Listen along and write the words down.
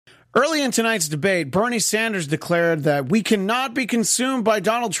Early in tonight's debate, Bernie Sanders declared that we cannot be consumed by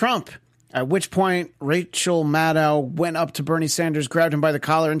Donald Trump, at which point Rachel Maddow went up to Bernie Sanders, grabbed him by the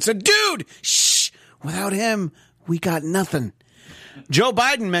collar, and said, "Dude, shh, without him, we got nothing." Joe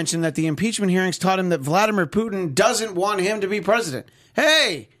Biden mentioned that the impeachment hearings taught him that Vladimir Putin doesn't want him to be president.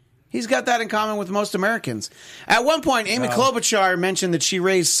 Hey, he's got that in common with most Americans. At one point, Amy Klobuchar mentioned that she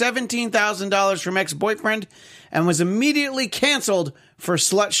raised $17,000 from ex-boyfriend and was immediately canceled for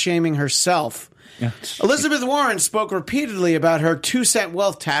slut-shaming herself. Elizabeth Warren spoke repeatedly about her 2-cent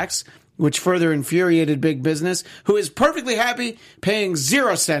wealth tax, which further infuriated big business, who is perfectly happy paying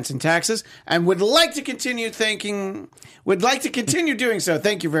 0 cents in taxes and would like to continue doing so.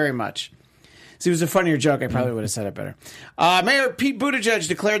 Thank you very much. See, it was a funnier joke. I probably would have said it better. Mayor Pete Buttigieg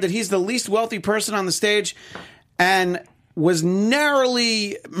declared that he's the least wealthy person on the stage and was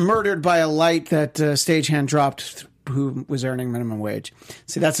narrowly murdered by a light that stagehand dropped who was earning minimum wage.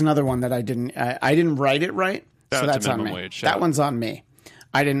 See, that's another one that I didn't write it right. So that's on me. That one's on me.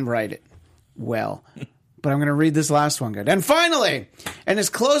 I didn't write it well. But I'm going to read this last one good. And finally, in his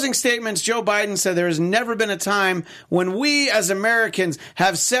closing statements, Joe Biden said there has never been a time when we as Americans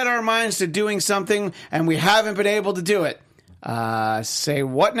have set our minds to doing something and we haven't been able to do it. Say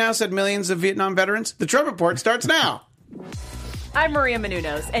what now, said millions of Vietnam veterans. The Trump Report starts now. I'm Maria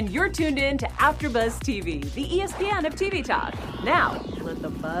Menounos, and you're tuned in to AfterBuzz TV, the ESPN of TV talk. Now, let the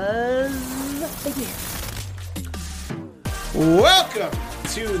buzz begin. Welcome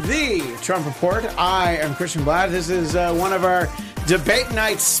to the Trump Report. I am Christian Blatt. This is one of our debate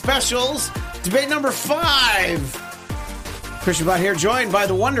night specials. Debate number 5. Christian Blatt here, joined by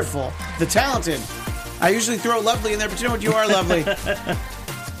the wonderful, the talented. I usually throw lovely in there, but you know what? You are lovely.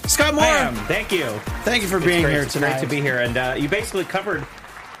 Scott Moore. I am. Thank you. Thank you for being here tonight. It's great to be here. And you basically covered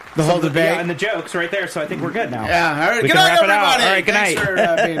the whole debate. Yeah, and the jokes right there, so I think we're good now. Yeah. All right. We Good can night, wrap it everybody. out. All right, good Thanks night. for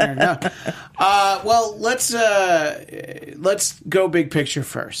being here. No. Well, let's go big picture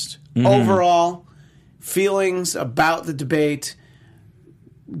first. Mm-hmm. Overall, feelings about the debate,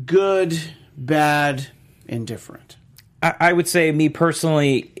 good, bad, indifferent. I would say, me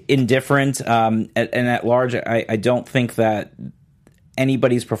personally, indifferent. And at large, I don't think that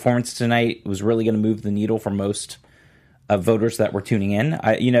anybody's performance tonight was really going to move the needle for most of voters that were tuning in.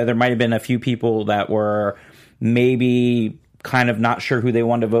 There might have been a few people that were maybe kind of not sure who they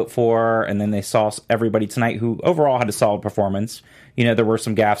wanted to vote for, and then they saw everybody tonight who overall had a solid performance. There were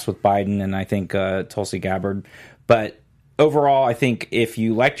some gaffes with Biden and I think Tulsi Gabbard, but overall, I think if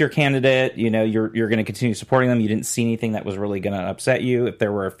you liked your candidate, you're going to continue supporting them. You didn't see anything that was really going to upset you. If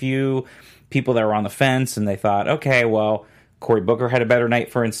there were a few people that were on the fence and they thought, okay, well, Cory Booker had a better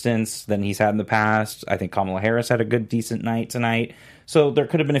night, for instance, than he's had in the past. I think Kamala Harris had a good, decent night tonight. So there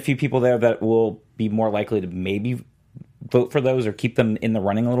could have been a few people there that will be more likely to maybe vote for those or keep them in the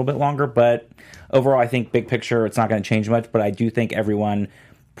running a little bit longer. But overall, I think big picture, it's not going to change much. But I do think everyone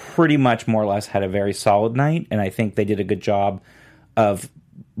pretty much more or less had a very solid night. And I think they did a good job of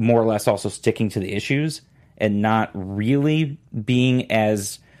more or less also sticking to the issues and not really being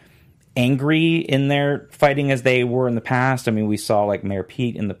as angry in their fighting as they were in the past. I mean, we saw like Mayor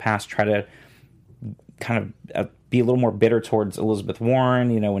Pete in the past try to kind of be a little more bitter towards Elizabeth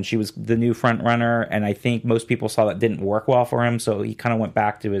Warren, when she was the new front runner. And I think most people saw that didn't work well for him. So he kind of went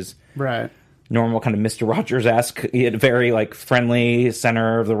back to his normal kind of Mr. Rogers-esque, very like friendly,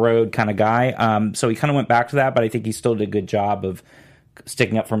 center of the road kind of guy. So he kind of went back to that, but I think he still did a good job of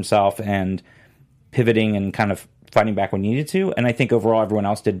sticking up for himself and pivoting and kind of fighting back when needed to. And I think overall everyone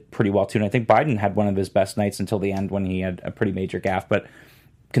else did pretty well too. And I think Biden had one of his best nights until the end when he had a pretty major gaffe. But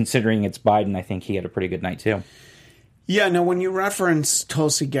considering it's Biden, I think he had a pretty good night too. Yeah, no, when you reference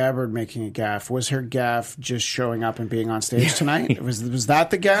Tulsi Gabbard making a gaffe, was her gaffe just showing up and being on stage tonight? Was that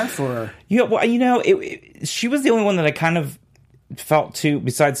the gaffe? Or? Yeah, well, she was the only one that I kind of felt too,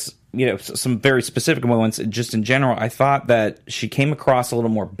 besides, some very specific moments, just in general, I thought that she came across a little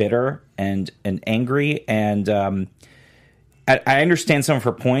more bitter and angry. And I understand some of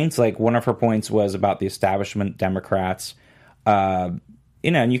her points. Like one of her points was about the establishment Democrats. And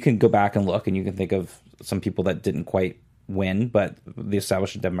you can go back and look and you can think of some people that didn't quite win, but the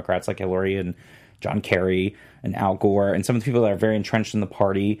establishment Democrats like Hillary and John Kerry and Al Gore and some of the people that are very entrenched in the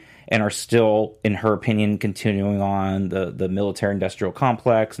party and are still, in her opinion, continuing on the military-industrial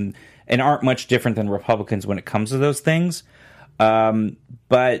complex and aren't much different than Republicans when it comes to those things.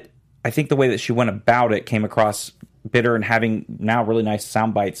 But I think the way that she went about it came across bitter and having now really nice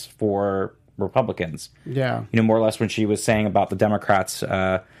sound bites for Republicans. Yeah. More or less when she was saying about the Democrats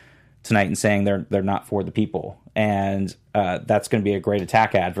tonight and saying they're not for the people. And that's going to be a great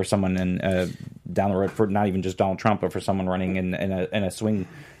attack ad for someone down the road, for not even just Donald Trump, but for someone running in a swing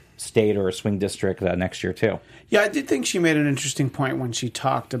state or a swing district next year too. Yeah, I did think she made an interesting point when she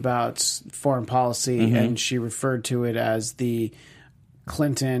talked about foreign policy, and she referred to it as the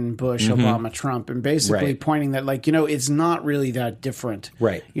Clinton, Bush, Obama, Trump, and basically Right. pointing that, like, it's not really that different.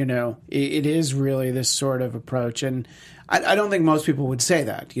 Right. It is really this sort of approach. And I don't think most people would say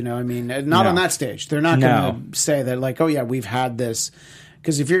that, I mean, not on that stage. They're not going to say that, like, oh, yeah, we've had this.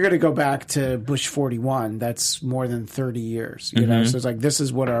 Because if you're going to go back to Bush 41, that's more than 30 years, So it's like, this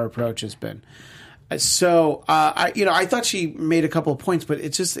is what our approach has been. So, I thought she made a couple of points, but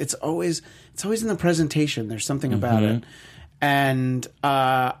it's always in the presentation. There's something about it. And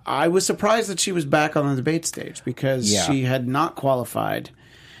I was surprised that she was back on the debate stage because she had not qualified,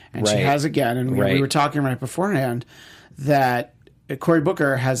 and she has again. And we were talking right beforehand that Cory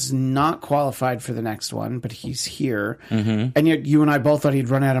Booker has not qualified for the next one, but he's here. And yet you and I both thought he'd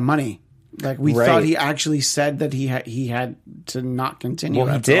run out of money. Like, we thought he actually said that he had to not continue.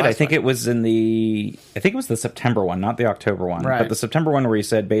 Well, he did. I think it was the September one, not the October one. Right. But the September one where he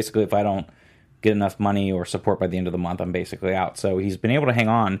said, basically, if I don't get enough money or support by the end of the month, I'm basically out. So he's been able to hang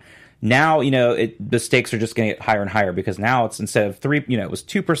on. Now, the stakes are just going to get higher and higher because now it's, instead of 3, it was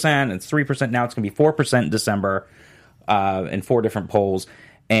 2%, it's 3%. Now it's going to be 4% in December in 4 different polls.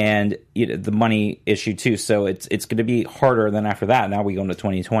 And the money issue too, so it's going to be harder than after that. Now we go into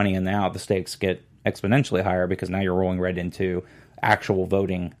 2020, and now the stakes get exponentially higher because now you're rolling right into actual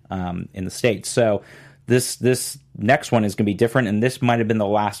voting in the states. So this next one is going to be different, and this might have been the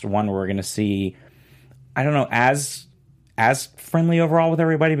last one where we're going to see, I don't know, as friendly overall with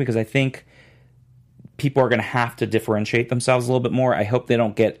everybody, because I think people are going to have to differentiate themselves a little bit more. I hope they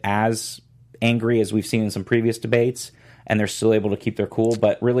don't get as angry as we've seen in some previous debates, and they're still able to keep their cool.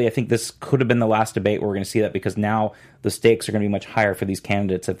 But really, I think this could have been the last debate where we're going to see that, because now the stakes are going to be much higher for these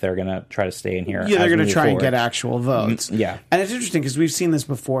candidates if they're going to try to stay in here. Yeah, they're going to try and get actual votes. Yeah. And it's interesting because we've seen this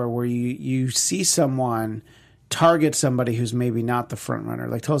before where you see someone target somebody who's maybe not the front runner.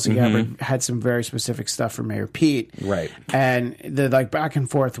 Like Tulsi Gabbard had some very specific stuff for Mayor Pete. Right. And the back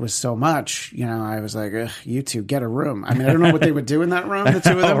and forth was so much, I was like, ugh, you two get a room. I mean, I don't know what they would do in that room, the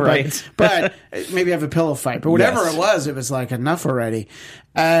two of them, Right. but maybe have a pillow fight. But whatever Yes. it was like enough already.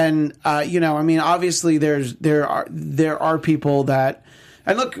 And I mean, obviously there are people that,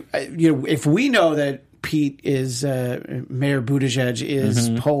 and look, if we know that Pete is Mayor Buttigieg is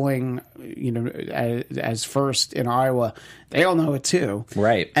polling, as first in Iowa. They all know it too,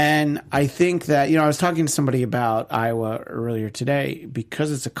 right? And I think that I was talking to somebody about Iowa earlier today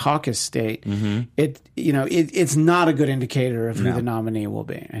because it's a caucus state. It's not a good indicator of who the nominee will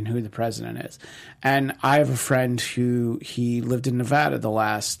be and who the president is. And I have a friend who he lived in Nevada the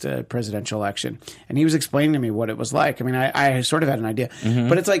last presidential election, and he was explaining to me what it was like. I mean, I sort of had an idea,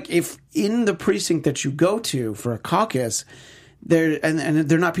 but it's like if in the precinct that you go to for a caucus, they're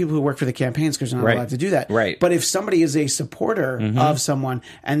not people who work for the campaigns because they're not allowed to do that. Right. But if somebody is a supporter of someone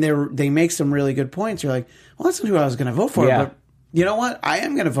and they make some really good points, you're like, well, that's not who I was going to vote for. Yeah. But you know what? I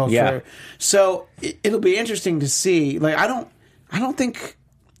am going to vote for her. So it'll be interesting to see. Like,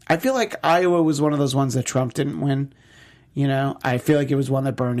 I feel like Iowa was one of those ones that Trump didn't win. I feel like it was one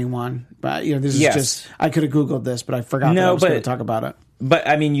that Bernie won. But this is just, I could have Googled this, but I forgot that I was going to talk about it. But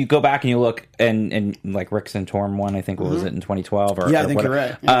I mean, you go back and you look, and like Rick Santorum won, I think, what was it, in 2012? Or I think whatever. you're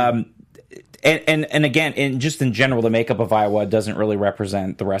right. Yeah. And again, just in general, the makeup of Iowa doesn't really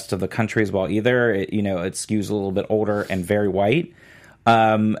represent the rest of the country as well either. It skews a little bit older and very white.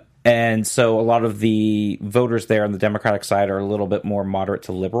 And so a lot of the voters there on the Democratic side are a little bit more moderate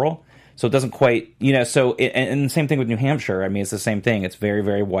to liberal. So it doesn't quite, and the same thing with New Hampshire. I mean, it's the same thing. It's very,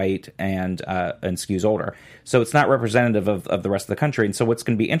 very white and skews older. So it's not representative of the rest of the country. And so what's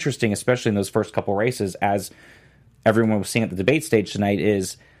going to be interesting, especially in those first couple races, as everyone was seeing at the debate stage tonight,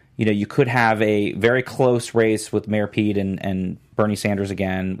 is, you could have a very close race with Mayor Pete and Bernie Sanders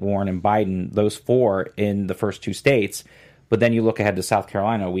again, Warren and Biden, those 4 in the first 2 states. But then you look ahead to South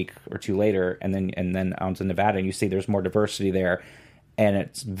Carolina a week or 2 later, and then on to Nevada, and you see there's more diversity there. And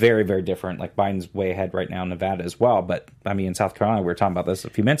it's very, very different. Like, Biden's way ahead right now in Nevada as well. But, I mean, in South Carolina, we were talking about this a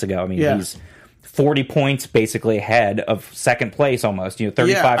few minutes ago. I mean, he's 40 points basically ahead of second place almost.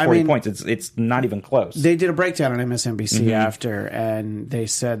 40 points. It's not even close. They did a breakdown on MSNBC after, and they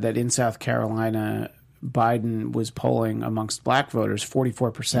said that in South Carolina, Biden was polling amongst black voters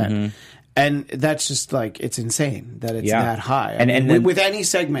 44%. And that's just it's insane that it's that high. And with any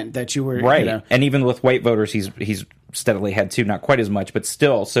segment that you were right, and even with white voters, he's steadily ahead too. Not quite as much, but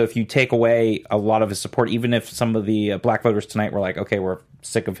still. So if you take away a lot of his support, even if some of the black voters tonight were like, okay, we're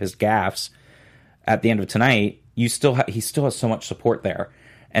sick of his gaffes, at the end of tonight, he still has so much support there.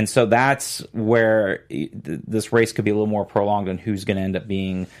 And so that's where this race could be a little more prolonged on who's going to end up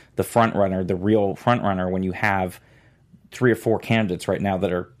being the front runner, the real front runner, when you have 3 or 4 candidates right now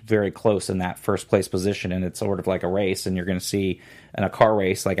that are very close in that first place position, and it's sort of like a race, and you're going to see in a car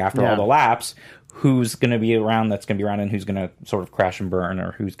race, like after all the laps, who's going to be around that's going to be around and who's going to sort of crash and burn,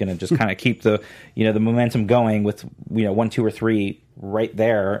 or who's going to just kind of keep the the momentum going with 1, 2, or 3 right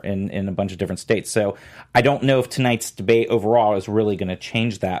there in a bunch of different states. So I don't know if tonight's debate overall is really going to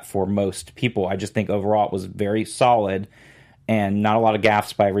change that for most people. I just think overall it was very solid and not a lot of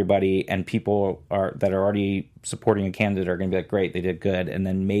gaffes by everybody, and people that are already supporting a candidate are going to be like, great, they did good. And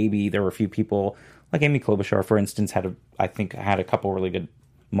then maybe there were a few people like Amy Klobuchar, for instance, had a couple really good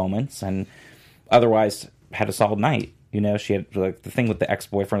moments, and otherwise had a solid night. She had, like, the thing with the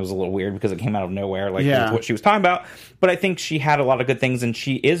ex-boyfriend was a little weird because it came out of nowhere, like with what she was talking about. But I think she had a lot of good things, and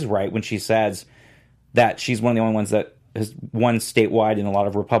she is right when she says that she's one of the only ones that has won statewide in a lot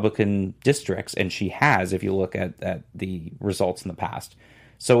of Republican districts, and she has, if you look at the results in the past.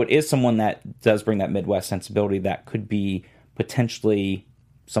 So it is someone that does bring that Midwest sensibility that could be potentially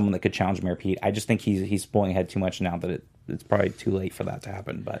someone that could challenge Mayor Pete. I just think he's pulling ahead too much now that it's probably too late for that to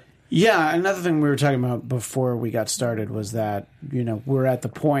happen, but... Yeah, another thing we were talking about before we got started was that, we're at the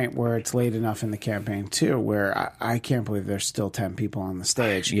point where it's late enough in the campaign, too, where I can't believe there's still 10 people on the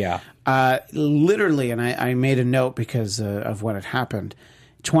stage. Yeah. Literally, and I made a note because of when it happened,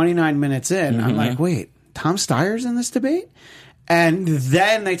 29 minutes in, I'm like, wait, Tom Steyer's in this debate? And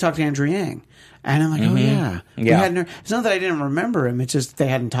then they talked to Andrew Yang. And I'm like, oh, yeah. It's not that I didn't remember him, it's just they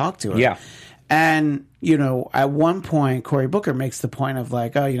hadn't talked to him. Yeah. And, at one point, Cory Booker makes the point of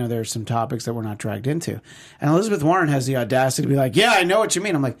like, oh, there's some topics that we're not dragged into. And Elizabeth Warren has the audacity to be like, yeah, I know what you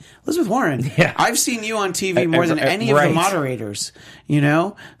mean. I'm like, Elizabeth Warren, I've seen you on TV more than any of the moderators,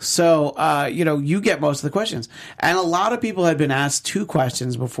 So, you get most of the questions. And a lot of people had been asked 2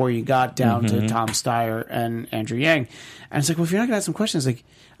 questions before you got down to Tom Steyer and Andrew Yang. And it's like, well, if you're not going to ask some questions, like,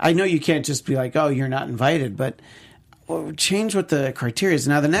 I know you can't just be like, oh, you're not invited, but change what the criteria is.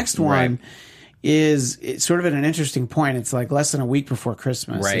 Now, the next one... is it's sort of at an interesting point. It's like less than a week before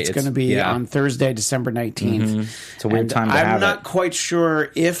Christmas. Right. It's going to be on Thursday, December 19th. It's a weird time to have it. I'm not quite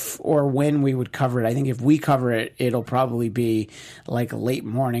sure if or when we would cover it. I think if we cover it, it'll probably be like late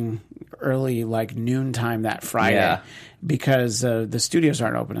morning, early like noontime that Friday. Yeah. Because the studios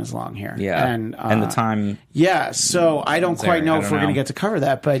aren't open as long here. Yeah. And the time. Yeah. So I don't quite know if we're going to get to cover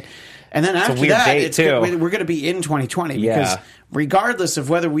that. But and then after that, we're going to be in 2020 because regardless of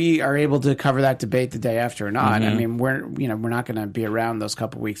whether we are able to cover that debate the day after or not, I mean, we're not going to be around those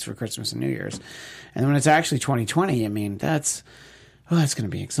couple weeks for Christmas and New Year's. And when it's actually 2020, I mean, that's going to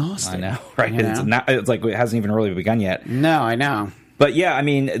be exhausting. I know, right? It's like it hasn't even really begun yet. No, I know. But yeah, I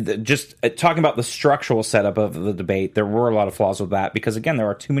mean, just talking about the structural setup of the debate, there were a lot of flaws with that because, again, there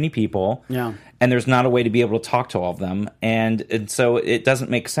are too many people, and there's not a way to be able to talk to all of them, and so it doesn't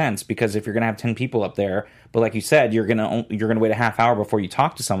make sense because if you're going to have 10 people up there, but like you said, you're gonna wait a half hour before you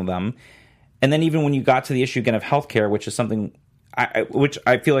talk to some of them, and then even when you got to the issue again of healthcare, which is something which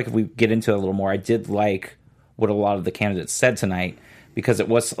I feel like if we get into it a little more, I did like what a lot of the candidates said tonight because it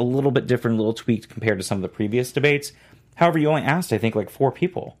was a little bit different, a little tweaked compared to some of the previous debates. However, you only asked, I think, like 4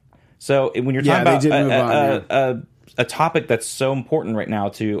 people. So when you're talking about a topic that's so important right now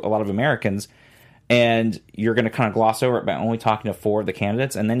to a lot of Americans, and you're going to kind of gloss over it by only talking to 4 of the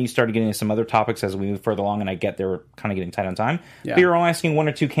candidates, and then you started getting some other topics as we move further along, and I get they were kind of getting tight on time. Yeah. But you're only asking 1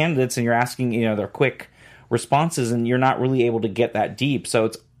 or 2 candidates, and you're asking their quick responses, and you're not really able to get that deep.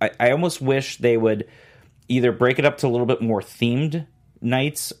 So I almost wish they would either break it up to a little bit more themed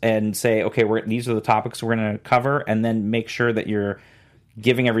nights and say, okay, these are the topics we're going to cover, and then make sure that you're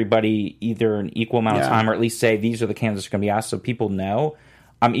giving everybody either an equal amount of time or at least say these are the candidates that are going to be asked so people know.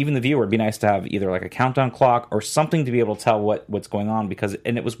 Even the viewer, it'd be nice to have either like a countdown clock or something to be able to tell what's going on because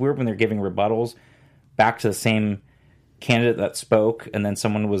it was weird when they're giving rebuttals back to the same candidate that spoke and then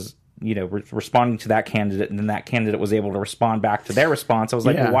someone was responding to that candidate and then that candidate was able to respond back to their response. I was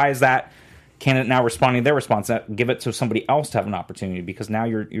like, well, why is that candidate now responding to their response? Give it to somebody else to have an opportunity because now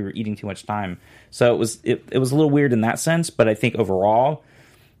you're eating too much time. So it was a little weird in that sense, but I think overall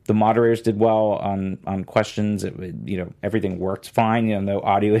the moderators did well on questions. Everything worked fine. No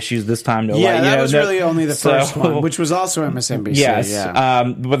audio issues this time. That was really only the first one, which was also MSNBC. Yes,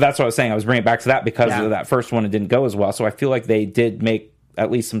 but that's what I was saying. I was bringing it back to that because of that first one. It didn't go as well. So I feel like they did make at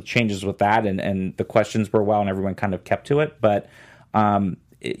least some changes with that, and the questions were well, and everyone kind of kept to it. But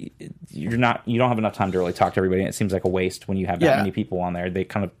you don't have enough time to really talk to everybody, and it seems like a waste when you have that many people on there.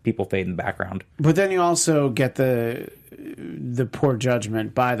 People fade in the background. But then you also get the poor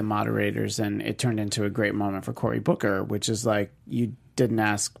judgment by the moderators, and it turned into a great moment for Cory Booker, which is like you didn't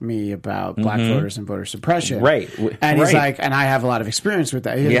ask me about black voters and voter suppression. Right. And he's Right. like, and I have a lot of experience with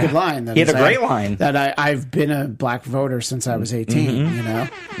that. He had a good line. He had a great line. That I've been a black voter since I was 18, you know?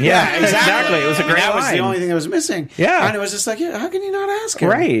 Yeah, exactly. It was a great That line. was the only thing that was missing. Yeah. And it was just like, how can you not ask him?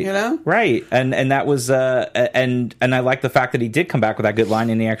 Right. You know? Right. And that was and I like the fact that he did come back with that good line,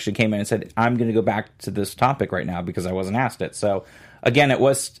 and he actually came in and said, I'm going to go back to this topic right now because I wasn't asked it. So again, it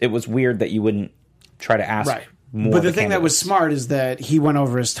was weird that you wouldn't try to ask more. But the thing that was smart is that he went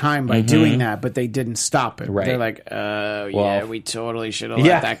over his time by doing that, but they didn't stop it. Right. They're like, yeah, we totally should have let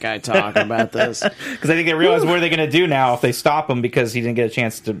Yeah. that guy talk about this. Because I think they realize what are they going to do now if they stop him because he didn't get a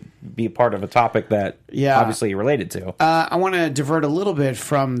chance to be a part of a topic that obviously he related to. I want to divert a little bit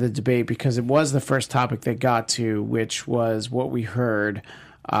from the debate because it was the first topic they got to, which was what we heard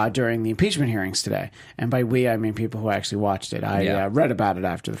during the impeachment hearings today. And by we, I mean people who actually watched it. I read about it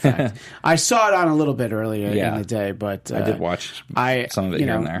after the fact. I saw it on a little bit earlier in the day, but I did watch some of it you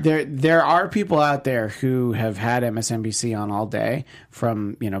here know, and there. There are people out there who have had MSNBC on all day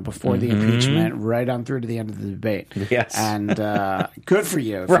from, before the impeachment right on through to the end of the debate. Yes. And good for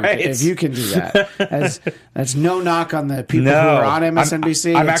you Right. if you can do that. That's no knock on the people who are on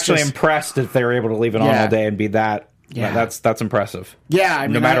MSNBC. I'm It's actually just- impressed that they were able to leave it on all day and be that. Yeah. That's impressive. Yeah, I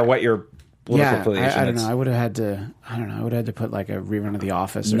mean, no matter what your political affiliation. I don't know. I would have had to. I don't know. I would have had to put like a rerun of The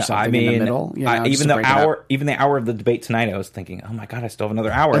Office or something I mean, in the middle. even the hour of the debate tonight, I was thinking, oh my god, I still have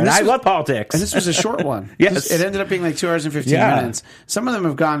another hour, and I love politics. And this was a short one. Yes. It ended up being like 2 hours and 15 minutes. Some of them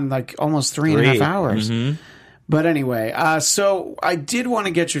have gone like almost 3.5 hours. But anyway, so I did want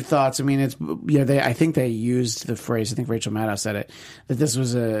to get your thoughts. I mean, I think they used the phrase. I think Rachel Maddow said it, that this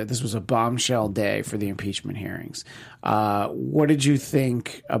was a bombshell day for the impeachment hearings. What did you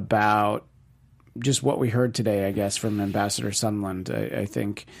think about just what we heard today? I guess from Ambassador Sondland. I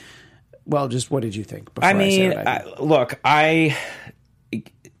think. Well, just what did you think? Look, again,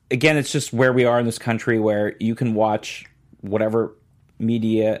 it's just where we are in this country, where you can watch whatever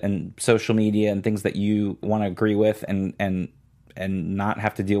media and social media and things that you want to agree with and not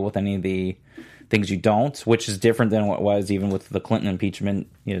have to deal with any of the things you don't, which is different than what it was even with the Clinton impeachment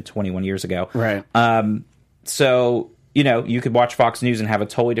 21 years ago. Right. So you could watch Fox News and have a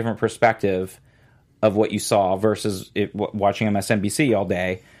totally different perspective of what you saw versus watching MSNBC all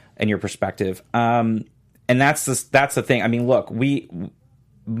day and your perspective. And that's the thing. I mean, look,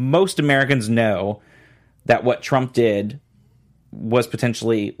 most Americans know that what Trump did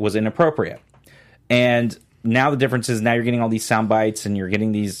was inappropriate. And now the difference is now you're getting all these sound bites and you're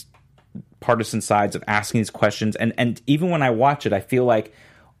getting these partisan sides of asking these questions. And even when I watch it, I feel like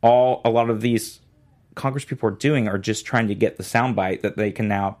a lot of these Congress people are doing are just trying to get the sound bite that they can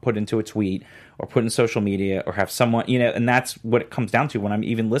now put into a tweet or put in social media or have someone, and that's what it comes down to when I'm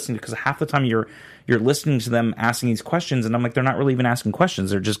even listening, because half the time you're listening to them asking these questions and I'm like, they're not really even asking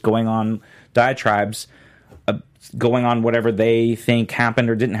questions. They're just going on diatribes, going on whatever they think happened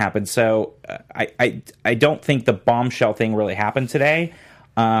or didn't happen. So I don't think the bombshell thing really happened today.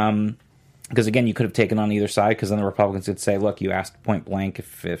 Because again, you could have taken on either side, because then the Republicans could say, look, you asked point blank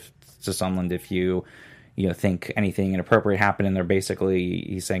if to Sondland if you think anything inappropriate happened, and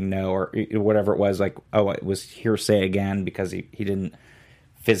he's saying no, or whatever it was, like, oh, it was hearsay again because he didn't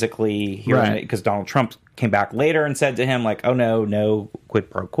physically hear it, because Donald Trump came back later and said to him, like, oh no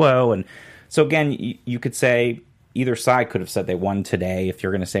quid pro quo. And so again, you could say either side could have said they won today if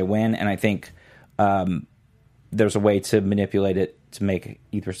you're going to say win, and I think there's a way to manipulate it to make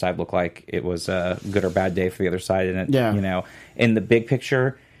either side look like it was a good or bad day for the other side. And in the big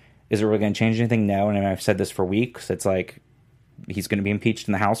picture, is it really going to change anything? No. And I've said this for weeks. It's like, he's going to be impeached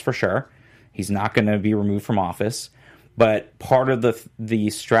in the House for sure. He's not going to be removed from office. But part of the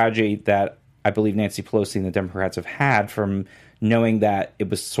strategy that I believe Nancy Pelosi and the Democrats have had, from knowing that it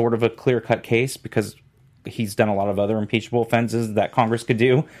was sort of a clear-cut case, because he's done a lot of other impeachable offenses that Congress could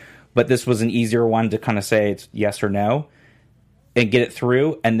do, but this was an easier one to kind of say it's yes or no and get it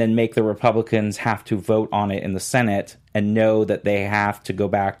through, and then make the Republicans have to vote on it in the Senate and know that they have to go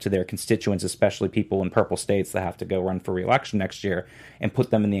back to their constituents, especially people in purple states that have to go run for re-election next year, and put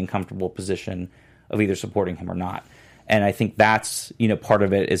them in the uncomfortable position of either supporting him or not. And I think that's, part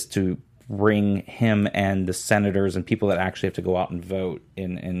of it is to bring him and the senators and people that actually have to go out and vote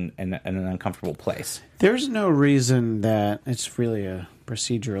in an uncomfortable place. There's no reason that it's really a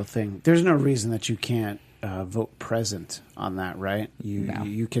procedural thing. There's no reason that you can't vote present on that, right?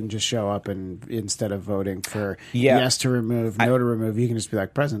 You can just show up, and instead of voting for yes to remove, no to remove, you can just be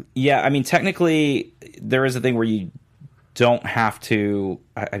like present. Yeah, I mean, technically, there is a thing where you don't have to.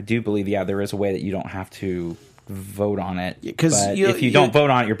 I do believe, there is a way that you don't have to vote on it. Because if you don't vote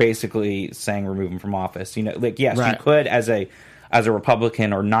on it, you're basically saying remove him from office. You could as a as a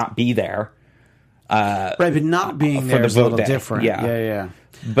Republican or not be there. Right, but not being there is a little different. Yeah.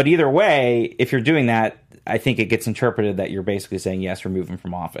 But either way, if you're doing that, I think it gets interpreted that you're basically saying yes, remove him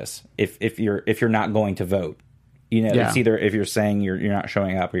from office. If you're not going to vote, it's either if you're saying you're not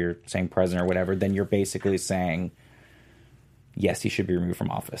showing up or you're saying president or whatever, then you're basically saying yes, he should be removed from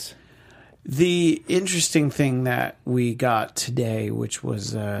office. The interesting thing that we got today, which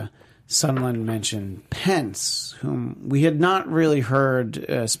was Sunland mentioned Pence, whom we had not really heard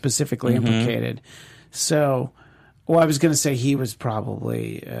specifically implicated. So, I was going to say he was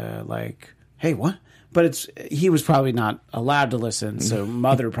probably like, hey, what? But he was probably not allowed to listen, so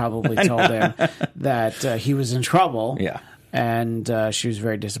Mother probably told him that he was in trouble. Yeah. And she was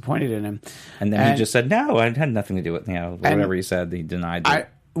very disappointed in him. And then he just said, no, I had nothing to do with whatever he said. He denied it.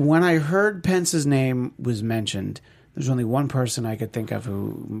 When I heard Pence's name was mentioned, there's only one person I could think of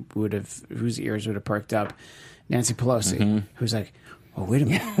whose ears would have perked up, Nancy Pelosi, who's like, oh, wait a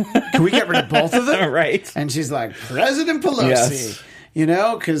minute. Can we get rid of both of them? Right. And she's like, President Pelosi. Yes.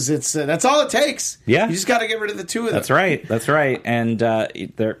 Because that's all it takes. Yeah. You just got to get rid of the two of them. That's right. And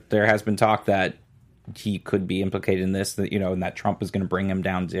there has been talk that he could be implicated in this, and that Trump is going to bring him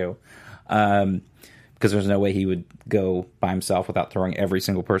down too. Because there's no way he would go by himself without throwing every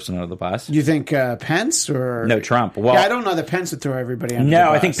single person under the bus. You think Pence or... No, Trump. Well, I don't know that Pence would throw everybody under the bus.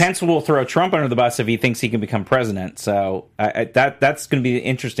 No, I think Pence will throw Trump under the bus if he thinks he can become president. So that's going to be the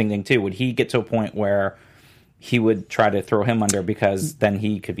interesting thing, too. Would he get to a point where he would try to throw him under because then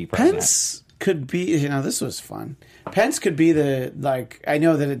he could be president? Pence could be... this was fun. Pence could be I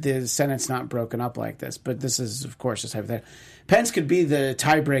know that the Senate's not broken up like this, but this is, of course, just hypothetical. Pence could be the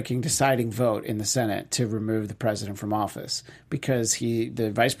tie-breaking deciding vote in the Senate to remove the president from office because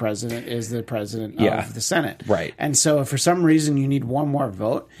the vice president is the president of the Senate. Right. And so if for some reason you need one more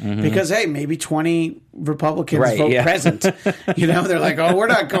vote, because, hey, maybe 20 Republicans vote present. They're like, oh, we're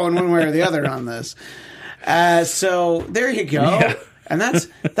not going one way or the other on this. So there you go. Yeah. And that's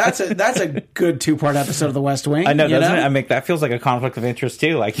a good 2-part episode of The West Wing. I know, doesn't it? I mean, that feels like a conflict of interest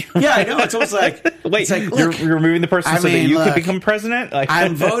too. Like, yeah, I know. It's almost like, wait, look, you're removing the person so that you could become president. Like,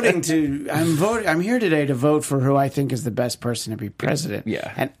 I'm here today to vote for who I think is the best person to be president.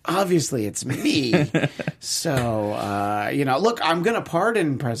 Yeah, and obviously it's me. So, look, I'm going to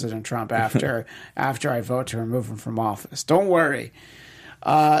pardon President Trump after I vote to remove him from office. Don't worry.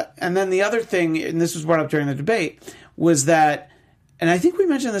 And then the other thing, and this was brought up during the debate, was that. And I think we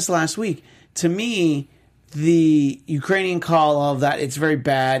mentioned this last week. To me, the Ukrainian call, all of that, it's very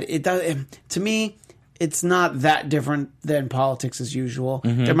bad. To me, it's not that different than politics as usual.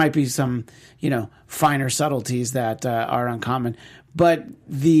 There might be some, finer subtleties that are uncommon. But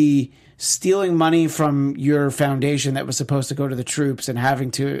the stealing money from your foundation that was supposed to go to the troops and having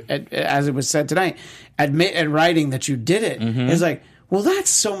to, as it was said tonight, admit in writing that you did it is like, well, that's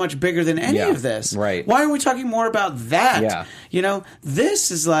so much bigger than any of this. Right. Why aren't we talking more about that? Yeah.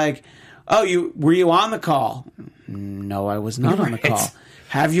 This is like, were you on the call? No, I was not on the call.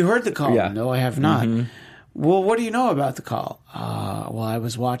 Have you heard the call? Yeah. No, I have not. Well, what do you know about the call? Well, I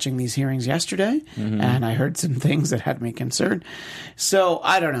was watching these hearings yesterday, and I heard some things that had me concerned. So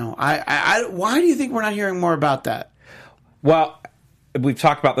I don't know. Why do you think we're not hearing more about that? Well, we've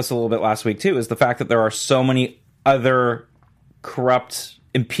talked about this a little bit last week too. Is the fact that there are so many other corrupt,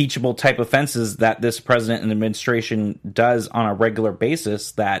 impeachable type offenses that this president and administration does on a regular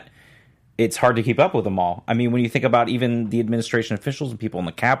basis that it's hard to keep up with them all. I mean, when you think about even the administration officials and people in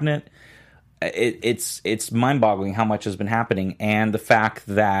the cabinet, it's mind-boggling how much has been happening, and the fact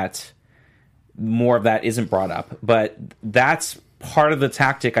that more of that isn't brought up. But that's part of the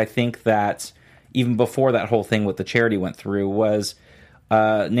tactic, I think, that even before that whole thing with the charity went through was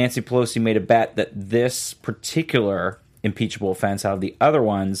Nancy Pelosi made a bet that this particular impeachable offense out of the other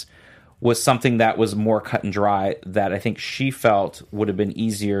ones was something that was more cut and dry, that I think she felt would have been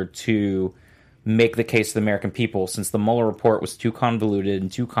easier to make the case to the American people, since the Mueller report was too convoluted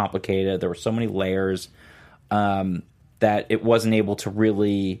and too complicated. There were so many layers that it wasn't able to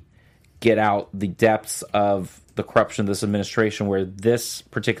really get out the depths of the corruption of this administration, where this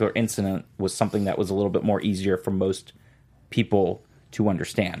particular incident was something that was a little bit more easier for most people to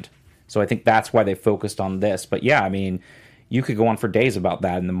understand. So I think that's why they focused on this. But yeah, I mean, you could go on for days about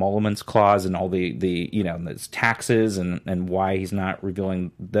that and the emoluments clause and all the taxes and why he's not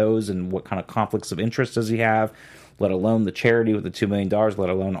revealing those and what kind of conflicts of interest does he have, let alone the charity with the $2 million, let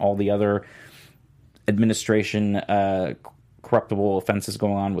alone all the other administration corruptible offenses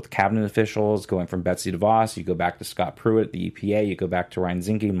going on with cabinet officials, going from Betsy DeVos. You go back to Scott Pruitt, the EPA. You go back to Ryan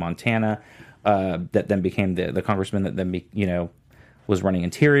Zinke in Montana, that then became the congressman that then was running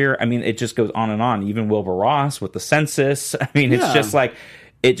Interior. I mean, it just goes on and on. Even Wilbur Ross with the census. I mean, it's just like,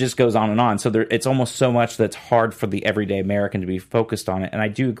 it just goes on and on. So it's almost so much that's hard for the everyday American to be focused on it. And I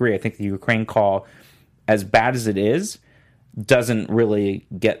do agree. I think the Ukraine call, as bad as it is, doesn't really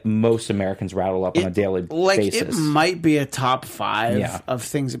get most Americans rattled up on a daily basis. It might be a top 5 of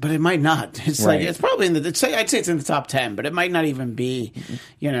things, but it might not. It's like it's probably in the. I'd say it's in the top 10, but it might not even be,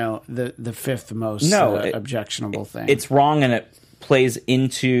 the fifth most objectionable thing. It's wrong, and it plays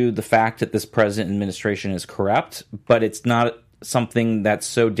into the fact that this president administration is corrupt, but it's not something that's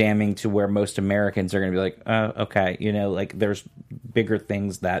so damning to where most Americans are going to be like, okay, like there's bigger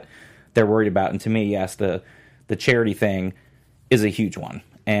things that they're worried about. And to me, yes, the charity thing is a huge one.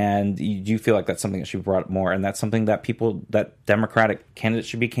 And you do feel like that's something that should be brought up more. And that's something that that Democratic candidates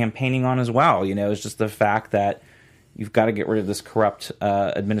should be campaigning on as well. It's just the fact that you've got to get rid of this corrupt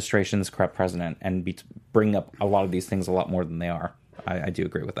administration, this corrupt president, and bring up a lot of these things a lot more than they are. I do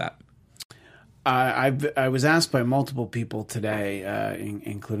agree with that. I was asked by multiple people today,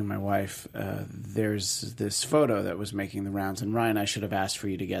 including my wife. There's this photo that was making the rounds, and Ryan, I should have asked for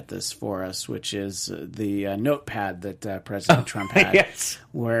you to get this for us, which is the notepad that President Trump had, yes,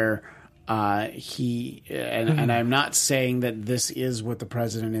 where he and I'm not saying that this is what the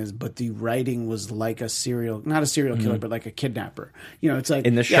president is, but the writing was like not a serial killer, but like a kidnapper. It's like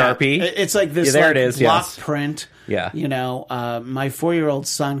in the Sharpie. It's like this there it is, block yes. print. Yeah. My 4-year-old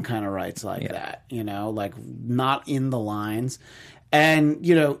son kind of writes like that. Like not in the lines, and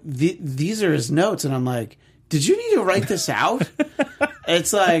these are his notes, and I'm like, did you need to write this out?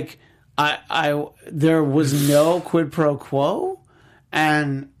 It's like there was no quid pro quo.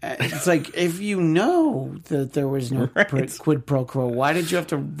 And it's like, if you know that there was no quid pro quo, why did you have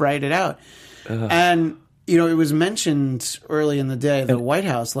to write it out? And, it was mentioned early in the day, the White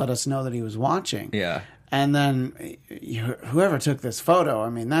House let us know that he was watching. Yeah. And then whoever took this photo, I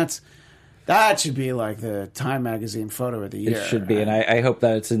mean, that should be like the Time Magazine photo of the year. It should be, and I hope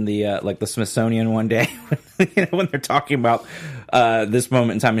that it's in the the Smithsonian one day when they're talking about this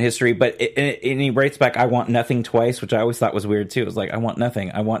moment in time in history. But he writes back, "I want nothing" twice, which I always thought was weird too. It was like, I want nothing,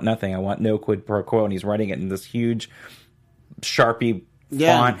 I want nothing, I want no quid pro quo, and he's writing it in this huge Sharpie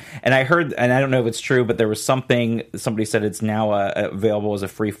font. And I heard, and I don't know if it's true, but there was somebody said it's now available as a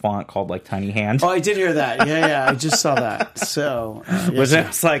free font called like Tiny Hand. Oh, I did hear that. Yeah, I just saw that. So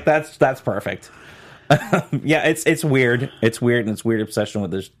it's like that's perfect. Yeah, it's weird. It's weird, and it's weird obsession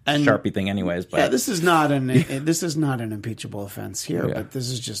with this Sharpie thing, anyways. But this is not an impeachable offense here, but this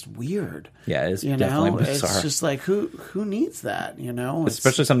is just weird. Yeah, it's definitely bizarre. It's just like who needs that?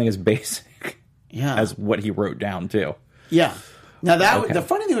 Especially something as basic as what he wrote down too. Yeah. Now the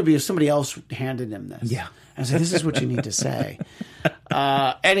funny thing would be if somebody else handed him this. Yeah. And said, this is what you need to say.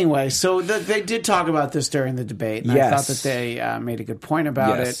 Anyway, so they did talk about this during the debate. And I thought that they made a good point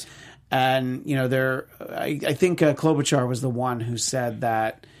about it. And, I think Klobuchar was the one who said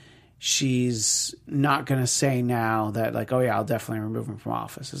that she's not going to say now that, like, oh, yeah, I'll definitely remove him from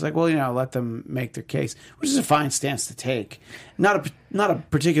office. It's like, well, let them make their case, which is a fine stance to take. Not a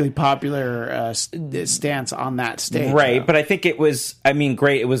particularly popular stance on that stage. Right, though. but I think it was,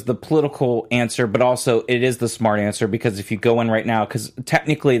 great. It was the political answer, but also it is the smart answer, because if you go in right now, because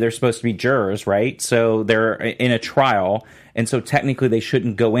technically they're supposed to be jurors, right? So they're in a trial, and so technically they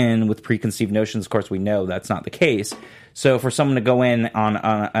shouldn't go in with preconceived notions. Of course, we know that's not the case. So for someone to go in on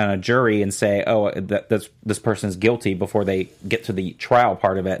a jury and say, oh, this person is guilty before they get to the trial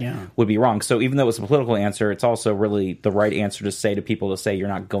part of it would be wrong. So even though it's a political answer, it's also really the right answer to say to people, to say you're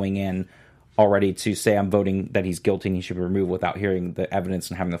not going in already to say I'm voting that he's guilty and he should be removed without hearing the evidence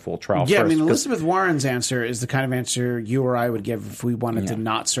and having the full trial first. I mean, Elizabeth Warren's answer is the kind of answer you or I would give if we wanted to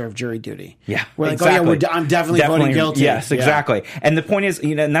not serve jury duty. Yeah, we're like, exactly. I'm definitely voting guilty. Yes, exactly. And the point is,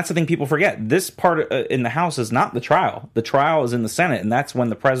 and that's the thing people forget. This part in the House is not the trial. The trial is in the Senate, and that's when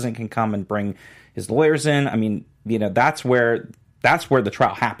the president can come and bring his lawyers in. I mean, that's where the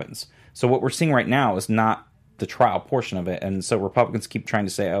trial happens. So what we're seeing right now is not the trial portion of it, and so Republicans keep trying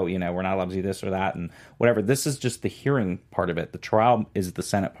to say, oh, we're not allowed to do this or that and whatever. This is just the hearing part of it. The trial is the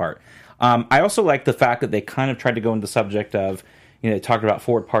Senate part. I also like the fact that they kind of tried to go into the subject of, they talked about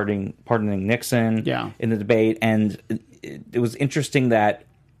Ford pardoning Nixon in the debate, and it was interesting that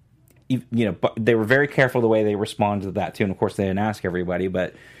but they were very careful the way they responded to that too. And of course, they didn't ask everybody,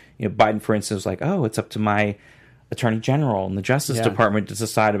 but Biden, for instance, was like, oh, it's up to my Attorney General and the Justice Department to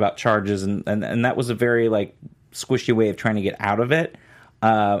decide about charges, and that was a very squishy way of trying to get out of it,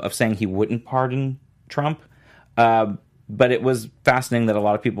 of saying he wouldn't pardon Trump. But it was fascinating that a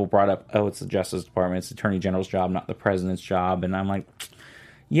lot of people brought up, oh, it's the Justice Department, it's the Attorney General's job, not the President's job. And I'm like,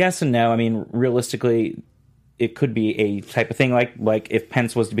 yes and no. I mean, realistically, it could be a type of thing like if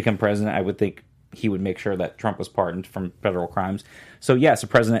Pence was to become president, I would think he would make sure that Trump was pardoned from federal crimes. So yes, a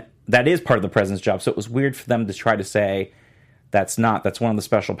president, that is part of the president's job. So it was weird for them to try to say that's one of the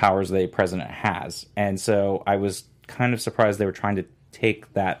special powers that a president has. And so I was kind of surprised they were trying to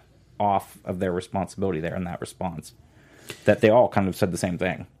take that off of their responsibility there in that response, that they all kind of said the same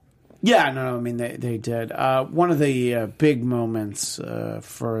thing. Yeah, no, I mean, they did. One of the big moments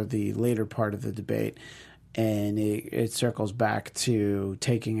for the later part of the debate, and it circles back to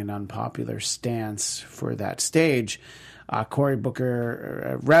taking an unpopular stance for that stage, Cory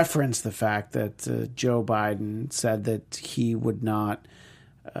Booker referenced the fact that Joe Biden said that he would not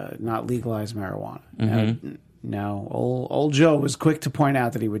legalize marijuana. Mm-hmm. Now, old Joe was quick to point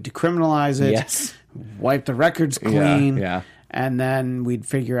out that he would decriminalize it, yes, wipe the records clean, yeah. And then we'd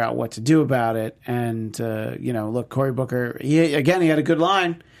figure out what to do about it. And, look, Cory Booker, he had a good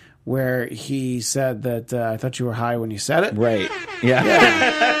line where he said that I thought you were high when you said it. Right. Yeah.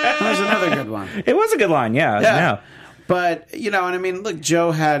 That was another good one. It was a good line, yeah. But, and I mean, look,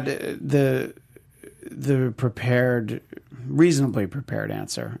 Joe had the reasonably prepared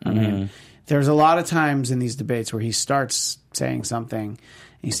answer. I mean, there's a lot of times in these debates where he starts saying something,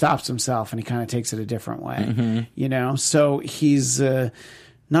 he stops himself, and he kind of takes it a different way. So he's not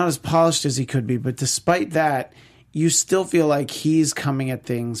as polished as he could be, but despite that, you still feel like he's coming at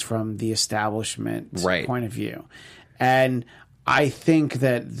things from the establishment point of view. And I think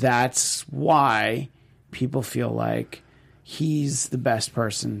that that's why people feel like he's the best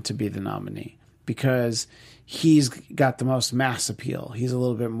person to be the nominee, because he's got the most mass appeal. He's a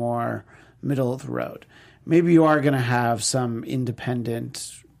little bit more middle of the road. Maybe you are going to have some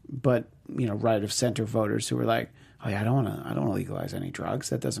independent but right of center voters who are like, oh yeah, I don't want to legalize any drugs.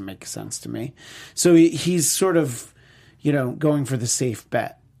 That doesn't make sense to me. So he's sort of going for the safe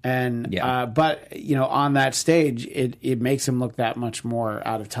bet. And but on that stage, it makes him look that much more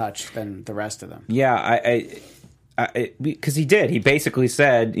out of touch than the rest of them. Yeah, I because he did. He basically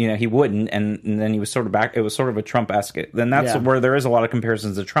said he wouldn't, and then he was sort of back. It was sort of a Trump-esque. Then that's where there is a lot of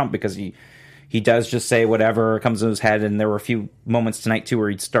comparisons to Trump, because he does just say whatever comes in his head. And there were a few moments tonight too where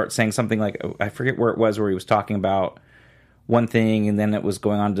he'd start saying something like, I forget where it was, where he was talking about one thing, and then it was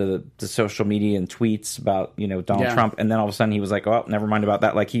going on to the social media and tweets about Donald Trump, and then all of a sudden he was like, oh, never mind about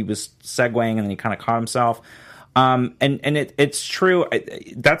that. Like he was segueing, and then he kind of caught himself. And it's true.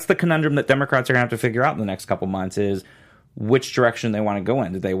 That's the conundrum that Democrats are going to have to figure out in the next couple months, is which direction they want to go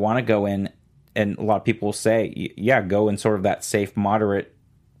in. Do they want to go in, and a lot of people will say, yeah, go in sort of that safe, moderate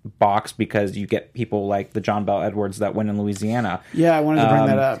box, because you get people like the John Bel Edwards that win in Louisiana. Yeah, I wanted to bring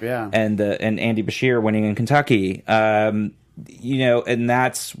that up. Yeah, and Andy Beshear winning in Kentucky. And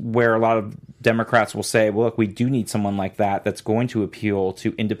that's where a lot of Democrats will say, well, look, we do need someone like that that's going to appeal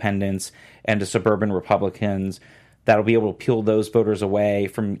to independents and to suburban Republicans, that'll be able to peel those voters away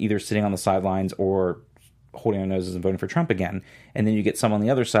from either sitting on the sidelines or holding their noses and voting for Trump again. And then you get some on the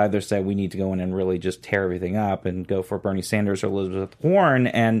other side that say we need to go in and really just tear everything up and go for Bernie Sanders or Elizabeth Warren.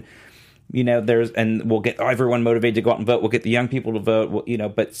 And we'll get everyone motivated to go out and vote. We'll get the young people to vote.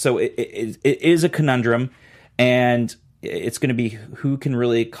 But so it is a conundrum, and it's going to be who can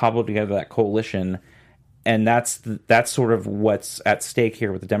really cobble together that coalition. And that's sort of what's at stake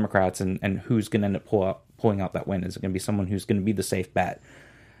here with the Democrats, and who's going to end up pulling out that win. Is it going to be someone who's going to be the safe bet?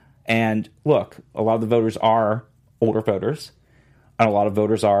 And look, a lot of the voters are older voters, and a lot of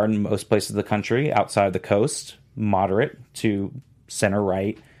voters are, in most places of the country outside the coast, moderate to center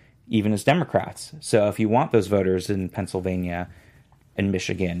right, even as Democrats. So if you want those voters in Pennsylvania and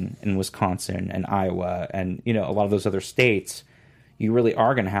Michigan and Wisconsin and Iowa and a lot of those other states, you really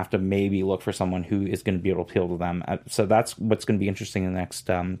are going to have to maybe look for someone who is going to be able to appeal to them. So that's what's going to be interesting in the next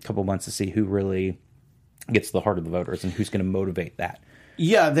couple months, to see who really gets to the heart of the voters and who's going to motivate that.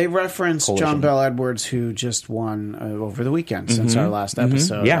 Yeah, they referenced coalition. John Bel Edwards, who just won over the weekend since our last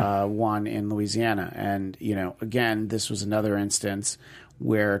episode, won in Louisiana. And, again, this was another instance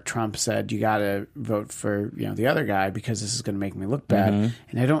where Trump said, you got to vote for, the other guy because this is going to make me look bad.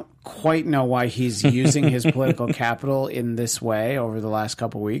 And I don't quite know why he's using his political capital in this way over the last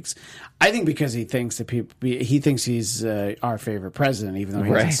couple of weeks. I think because he thinks that he thinks he's our favorite president, even though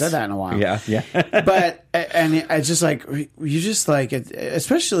he hasn't said that in a while. Yeah. But and it's just like,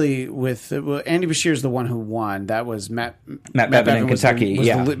 especially with Andy Beshear is the one who won. That was Matt Bevin in Kentucky.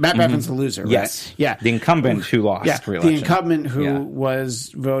 Matt Bevin's the loser. Right? Yes. Yeah. The incumbent who lost re-election. The incumbent who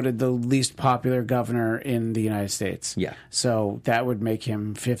was voted the least popular governor in the United States. Yeah. So that would make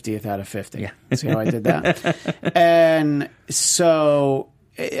him 50th out of 50. Yeah. See how I did that? And so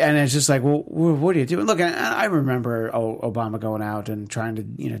And it's just like, well, what are you doing? Look, I remember Obama going out and trying to,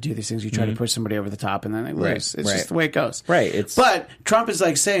 do these things. You try to push somebody over the top, and then they lose. It's just the way it goes. Right. But Trump is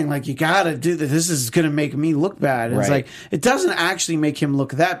like saying, like, you got to do this. This is going to make me look bad. And it's like, it doesn't actually make him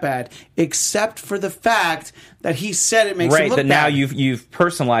look that bad, except for the fact that he said it makes him look bad. Right, that now you've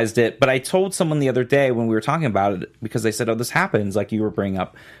personalized it. But I told someone the other day when we were talking about it, because they said, oh, this happens, like you were bringing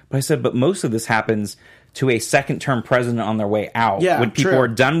up. But I said, but most of this happens to a second-term president on their way out. Yeah, when people are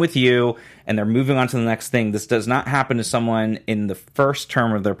done with you and they're moving on to the next thing. This does not happen to someone in the first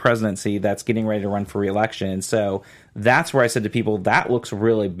term of their presidency that's getting ready to run for re-election. And so that's where I said to people, that looks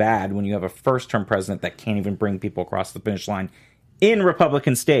really bad when you have a first-term president that can't even bring people across the finish line in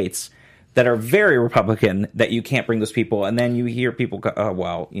Republican states that are very Republican, that you can't bring those people. And then you hear people go, oh,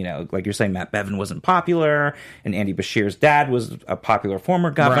 well, like you're saying, Matt Bevin wasn't popular, and Andy Beshear's dad was a popular former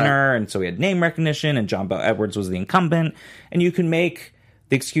governor, and so he had name recognition, and John Bel Edwards was the incumbent. And you can make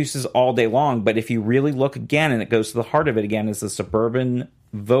the excuses all day long, but if you really look again, and it goes to the heart of it again, is the suburban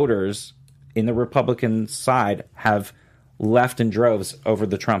voters in the Republican side have left in droves over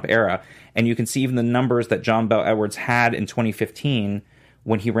the Trump era. And you can see even the numbers that John Bel Edwards had in 2015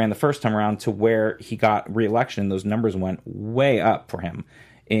 when he ran the first time around to where he got re-election. Those numbers went way up for him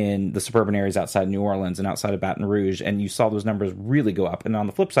in the suburban areas outside New Orleans and outside of Baton Rouge, and you saw those numbers really go up. And on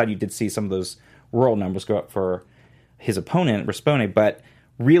the flip side, you did see some of those rural numbers go up for his opponent, Rispone. But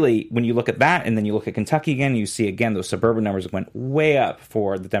really, when you look at that, and then you look at Kentucky again, you see again those suburban numbers went way up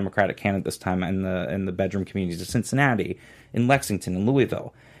for the Democratic candidate this time in the bedroom communities of Cincinnati, in Lexington, in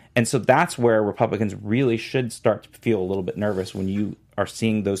Louisville. And so that's where Republicans really should start to feel a little bit nervous when you are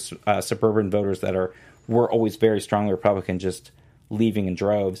seeing those suburban voters that were always very strongly Republican just leaving in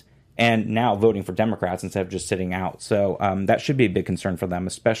droves and now voting for Democrats instead of just sitting out. So that should be a big concern for them,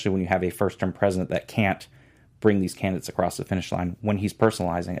 especially when you have a first-term president that can't bring these candidates across the finish line when he's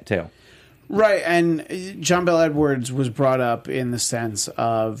personalizing it too. Right, and John Bel Edwards was brought up in the sense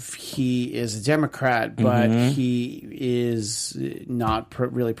of he is a Democrat, but he is not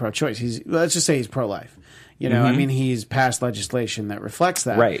really pro-choice. Let's just say he's pro-life. I mean, he's passed legislation that reflects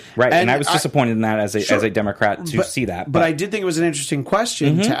that. Right. And I was disappointed in that as a Democrat to see that. But I did think it was an interesting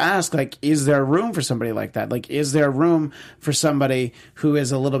question to ask, like, is there room for somebody like that? Like, is there room for somebody who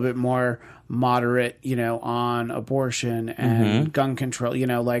is a little bit more moderate, on abortion and gun control,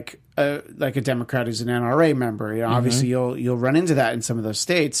 like a Democrat who's an NRA member? Obviously you'll run into that in some of those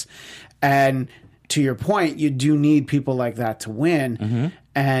states. And to your point, you do need people like that to win.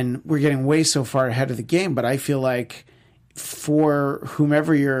 And we're getting way so far ahead of the game. But I feel like for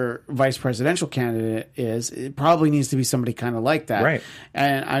whomever your vice presidential candidate is, it probably needs to be somebody kind of like that. Right.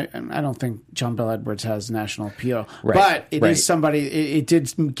 And I don't think John Bel Edwards has national appeal. Right. But it is somebody, it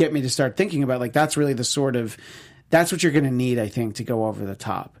did get me to start thinking about, like, that's really that's what you're going to need, I think, to go over the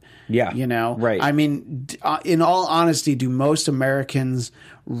top. Yeah. Right. I mean, in all honesty, do most Americans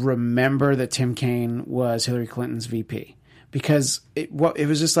remember that Tim Kaine was Hillary Clinton's VP? Because it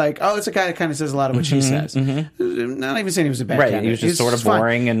was just like, oh, it's a guy that kind of says a lot of what she says. Not even saying he was a bad candidate. He was just sort of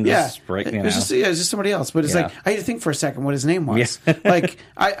boring and just breaking it. It was just somebody else. But it's like, I had to think for a second what his name was. Like,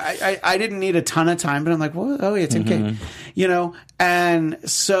 I didn't need a ton of time, but I'm like, well, oh yeah, Tim Kaine. And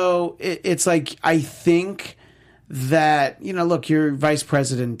so it's like, I think that, look, your vice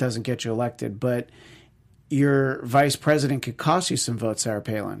president doesn't get you elected, but your vice president could cost you some votes, Sarah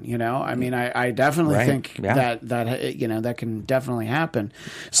Palin. I mean, I definitely think that can definitely happen.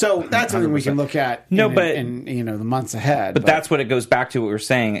 So that's something we can look at in the months ahead. But that's what it goes back to what we were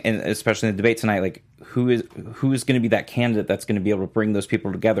saying, and especially in the debate tonight, like who is going to be that candidate that's going to be able to bring those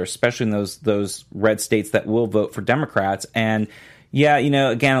people together, especially in those red states that will vote for Democrats. And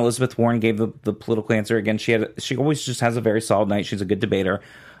again, Elizabeth Warren gave the political answer. Again, she always just has a very solid night. She's a good debater.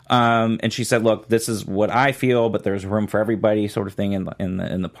 And she said, look, this is what I feel, but there's room for everybody, sort of thing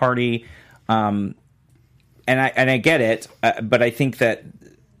in the party. And I get it, but I think that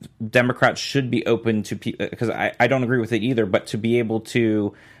Democrats should be open to because I don't agree with it either, but to be able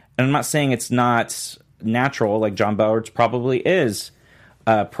to, and I'm not saying it's not natural, like John Bel Edwards probably is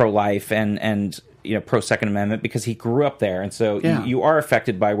pro-life and pro-Second Amendment because he grew up there. And so you are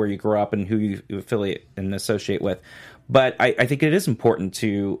affected by where you grew up and who you affiliate and associate with. But I think it is important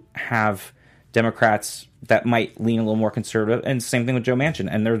to have Democrats that might lean a little more conservative, and same thing with Joe Manchin.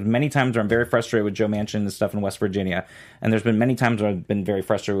 And there's many times where I'm very frustrated with Joe Manchin and stuff in West Virginia, and there's been many times where I've been very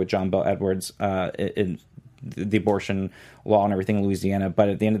frustrated with John Bel Edwards in the abortion law and everything in Louisiana. But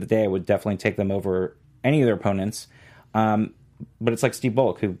at the end of the day, I would definitely take them over any of their opponents. But it's like Steve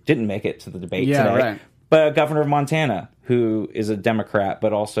Bullock, who didn't make it to the debate today. Right. But governor of Montana, who is a Democrat,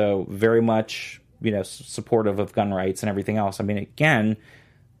 but also very much supportive of gun rights and everything else. I mean, again,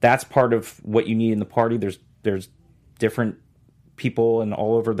 that's part of what you need in the party. There's different people and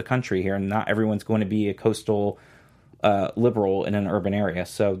all over the country here, and not everyone's going to be a coastal liberal in an urban area.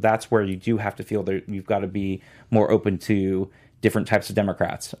 So that's where you do have to feel that you've got to be more open to different types of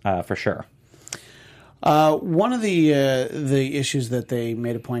Democrats, for sure. One of the issues that they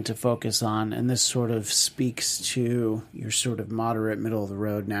made a point to focus on, and this sort of speaks to your sort of moderate, middle of the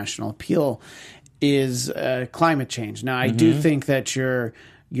road national appeal, is climate change. Now, I do think that your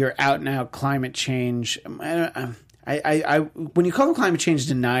out and out climate change. I when you call them climate change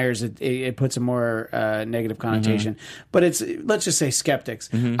deniers, it puts a more negative connotation. But it's, let's just say, skeptics.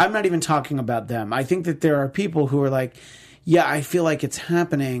 I'm not even talking about them. I think that there are people who are like, yeah, I feel like it's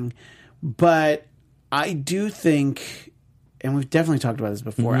happening, but I do think, and we've definitely talked about this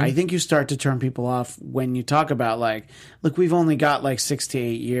before, I think you start to turn people off when you talk about, like, look, we've only got like 6 to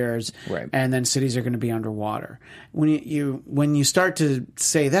 8 years, right, and then cities are going to be underwater. When you start to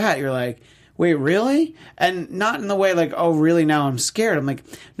say that, you're like, wait, really? And not in the way like, oh, really, now I'm scared. I'm like,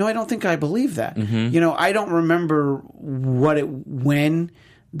 no, I don't think I believe that. I don't remember when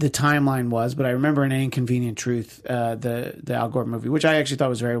the timeline was, but I remember in An Inconvenient Truth, the Al Gore movie, which I actually thought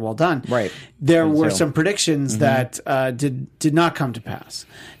was very well done. Right. There were some predictions that did not come to pass.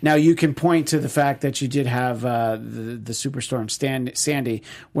 Now, you can point to the fact that you did have the superstorm Sandy,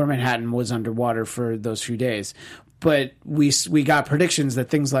 where Manhattan was underwater for those few days. But we got predictions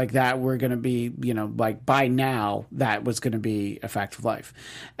that things like that were going to be, like by now, that was going to be a fact of life.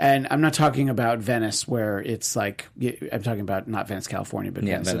 And I'm not talking about Venice, where it's like, I'm talking about not Venice, California, but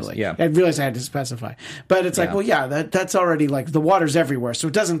Venice, Italy. Yeah. I realized I had to specify. But it's like, well, yeah, that's already like the water's everywhere. So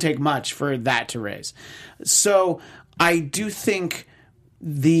it doesn't take much for that to raise. So I do think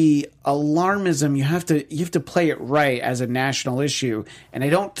the alarmism, you have to play it right as a national issue, and I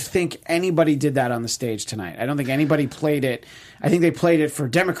don't think anybody did that on the stage tonight. I don't think anybody played it. I think they played it for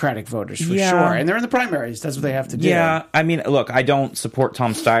Democratic voters for sure, and they're in the primaries. That's what they have to do. Yeah, I mean, look, I don't support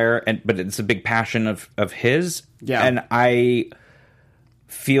Tom Steyer, but it's a big passion of his. Yeah, and I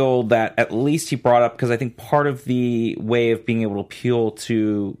feel that at least he brought up, because I think part of the way of being able to appeal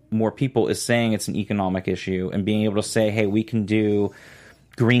to more people is saying it's an economic issue and being able to say, hey, we can do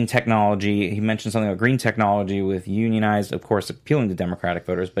green technology. He mentioned something about green technology with unionized, of course, appealing to Democratic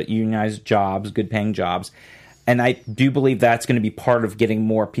voters, but unionized jobs, good paying jobs. And I do believe that's going to be part of getting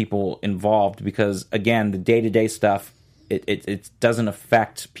more people involved, because, again, the day-to-day stuff, it doesn't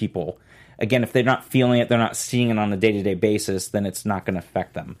affect people. Again, if they're not feeling it, they're not seeing it on a day-to-day basis, then it's not going to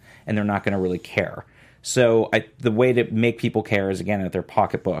affect them, and they're not going to really care. So the way to make people care is, again, at their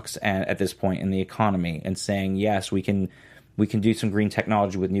pocketbooks and at this point in the economy, and saying, yes, we can do some green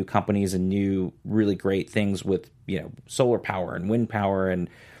technology with new companies and new really great things with, solar power and wind power and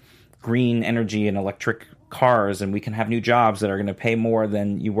green energy and electric cars, and we can have new jobs that are going to pay more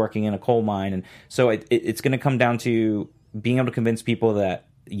than you working in a coal mine. And so it's going to come down to being able to convince people that,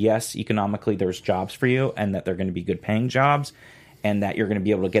 yes, economically there's jobs for you, and that they're going to be good paying jobs, and that you're going to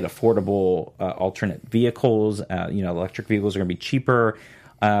be able to get affordable alternate vehicles. Electric vehicles are going to be cheaper.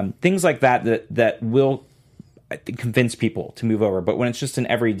 Things like that will, I think, convince people to move over. But when it's just an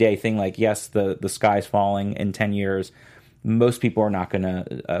everyday thing, like, yes, the sky's falling in 10 years, most people are not going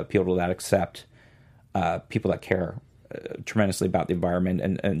to appeal to that, except people that care tremendously about the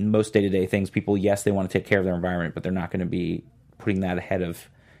environment. And most day-to-day things, people, yes, they want to take care of their environment, but they're not going to be putting that ahead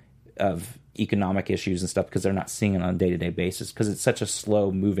of economic issues and stuff, because they're not seeing it on a day-to-day basis, because it's such a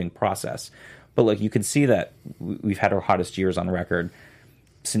slow-moving process. But look, you can see that we've had our hottest years on record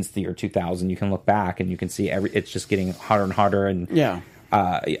since the year 2000. You can look back and you can see it's just getting hotter and hotter. And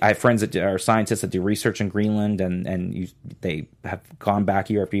I have friends that are scientists that do research in Greenland, and they have gone back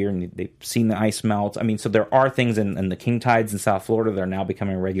year after year, and they've seen the ice melt. I mean, so there are things in the king tides in South Florida that are now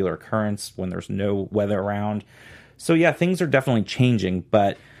becoming a regular occurrence when there's no weather around. So yeah, things are definitely changing,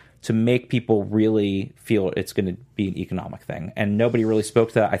 but to make people really feel it's going to be an economic thing, and nobody really spoke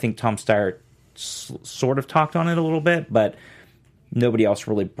to that. I think Tom Steyer sort of talked on it a little bit, but nobody else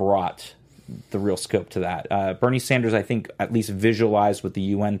really brought the real scope to that. Bernie Sanders, I think, at least visualized with the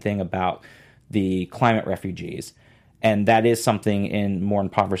UN thing about the climate refugees. And that is something in more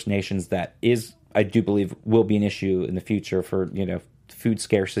impoverished nations that is, I do believe, will be an issue in the future for, food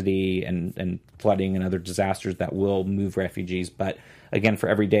scarcity and flooding and other disasters that will move refugees. But again, for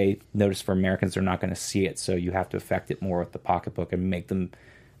everyday notice for Americans, they're not going to see it. So you have to affect it more with the pocketbook and make them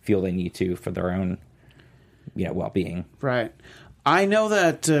feel they need to for their own, well-being. Right. I know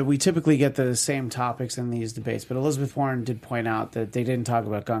that we typically get the same topics in these debates, but Elizabeth Warren did point out that they didn't talk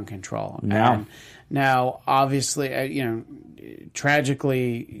about gun control. No. And now, obviously,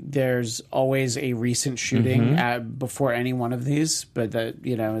 tragically, there's always a recent shooting before any one of these, but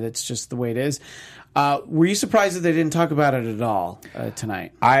that's just the way it is. Were you surprised that they didn't talk about it at all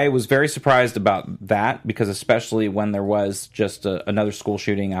tonight? I was very surprised about that because especially when there was just another school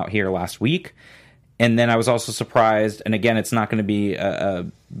shooting out here last week. And then I was also surprised, and again, it's not going to be,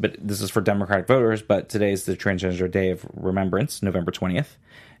 but this is for Democratic voters, but today's the Transgender Day of Remembrance, November 20th.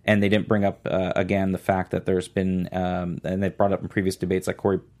 And they didn't bring up, again, the fact that there's been, and they brought up in previous debates, like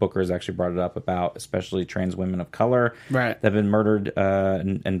Cory Booker has actually brought it up about especially trans women of color that have been murdered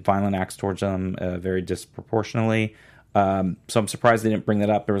and violent acts towards them very disproportionately. So I'm surprised they didn't bring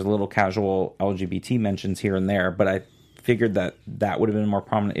that up. There was a little casual LGBT mentions here and there, but I figured that would have been a more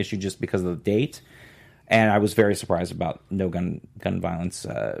prominent issue just because of the date. And I was very surprised about no gun violence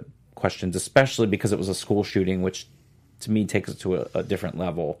questions, especially because it was a school shooting, which to me takes it to a different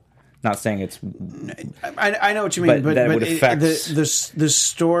level. Not saying it's... I know what you mean, but that it would affect the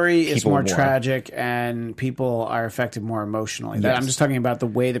story is more more tragic and people are affected more emotionally. Yes. I'm just talking about the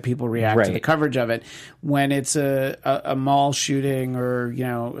way that people react to the coverage of it. When it's a mall shooting or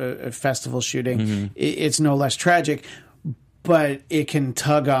a festival shooting, it's no less tragic. But it can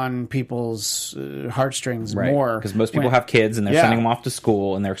tug on people's heartstrings more. Because most people have kids and they're sending them off to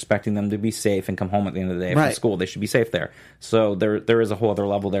school and they're expecting them to be safe and come home at the end of the day from school. They should be safe there. So there is a whole other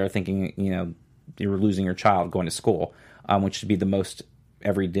level there thinking, you're losing your child going to school, which should be the most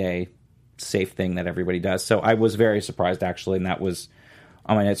everyday safe thing that everybody does. So I was very surprised, actually, and that was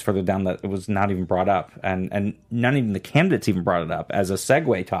on my notes further down that it was not even brought up. And not even the candidates even brought it up as a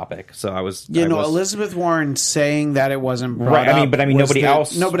segue topic. So I was... Elizabeth Warren saying that it wasn't brought up. Nobody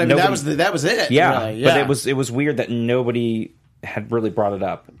else... No, but that was it. Yeah, really. But it was weird that nobody had really brought it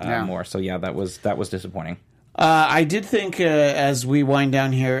up more. So yeah, that was disappointing. I did think as we wind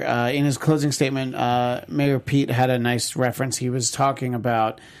down here, in his closing statement, Mayor Pete had a nice reference. He was talking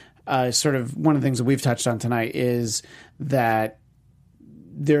about sort of one of the things that we've touched on tonight is that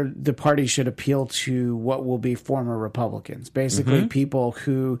the party should appeal to what will be former Republicans, basically people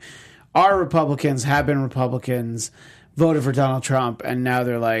who are Republicans, have been Republicans, voted for Donald Trump, and now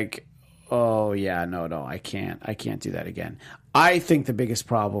they're like, oh yeah, no, I can't do that again. I think the biggest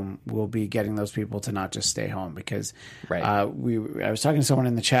problem will be getting those people to not just stay home because I was talking to someone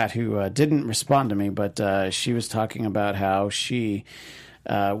in the chat who didn't respond to me, but she was talking about how she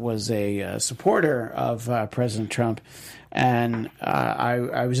was a supporter of President Trump. And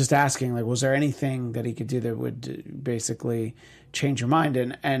I was just asking, like, was there anything that he could do that would basically change your mind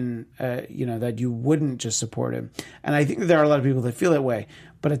and that you wouldn't just support him? And I think that there are a lot of people that feel that way.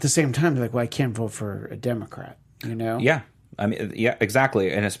 But at the same time, they're like, well, I can't vote for a Democrat, Yeah. I mean, yeah,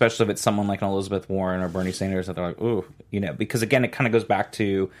 exactly. And especially if it's someone like an Elizabeth Warren or Bernie Sanders that they're like, ooh, because again, it kind of goes back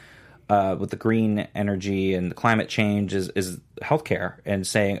to with the green energy and the climate change is healthcare and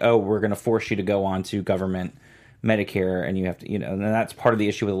saying, oh, we're going to force you to go on to government Medicare, and you have to, and that's part of the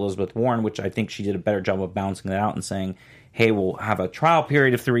issue with Elizabeth Warren, which I think she did a better job of balancing that out and saying, hey, we'll have a trial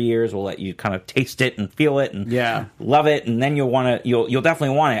period of 3 years. We'll let you kind of taste it and feel it and love it, and then you'll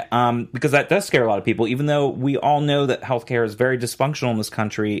definitely want it, because that does scare a lot of people. Even though we all know that healthcare is very dysfunctional in this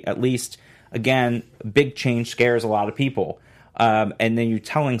country, at least again, big change scares a lot of people. And then you're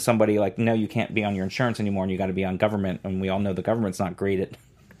telling somebody like, no, you can't be on your insurance anymore, and you got to be on government, and we all know the government's not great at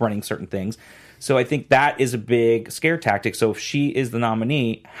running certain things. So I think that is a big scare tactic. So if she is the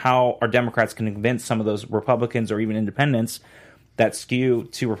nominee, how are Democrats going to convince some of those Republicans or even independents that skew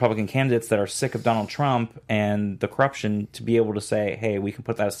to Republican candidates that are sick of Donald Trump and the corruption to be able to say, hey, we can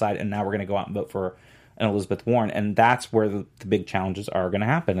put that aside and now we're going to go out and vote for an Elizabeth Warren? And that's where the big challenges are going to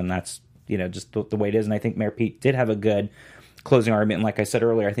happen. And that's, just the way it is. And I think Mayor Pete did have a good closing argument. And like I said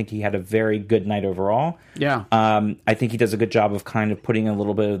earlier, I think he had a very good night overall. Yeah. I think he does a good job of kind of putting a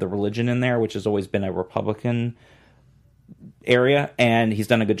little bit of the religion in there, which has always been a Republican area. And he's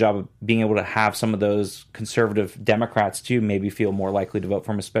done a good job of being able to have some of those conservative Democrats too maybe feel more likely to vote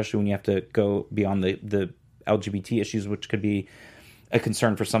for him, especially when you have to go beyond the LGBT issues, which could be a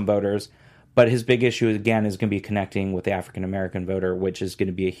concern for some voters. But his big issue, again, is going to be connecting with the African-American voter, which is going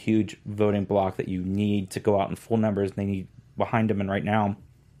to be a huge voting block that you need to go out in full numbers. And they need behind him, and right now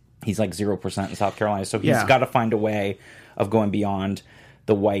he's like 0% in South Carolina, so he's got to find a way of going beyond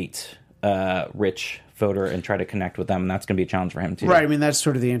the white rich voter and try to connect with them, and that's going to be a challenge for him too. Right. I mean, that's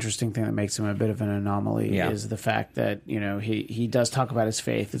sort of the interesting thing that makes him a bit of an anomaly Yeah. is the fact that, he does talk about his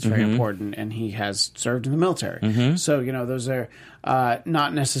faith. It's very important, and he has served in the military. So, those are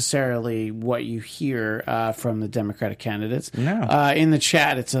not necessarily what you hear from the Democratic candidates. No. In the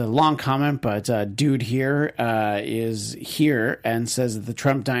chat, it's a long comment, but Dude here is here and says that the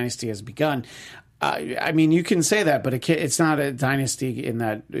Trump dynasty has begun. I mean, you can say that, but it's not a dynasty in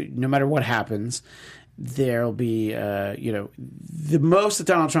that no matter what happens, there'll be, the most that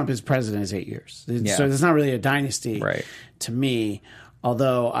Donald Trump is president is 8 years. Yeah. So it's not really a dynasty Right. to me.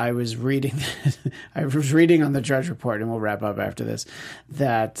 Although I was reading on the Drudge Report, and we'll wrap up after this,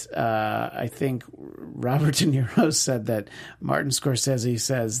 that I think Robert De Niro said that Martin Scorsese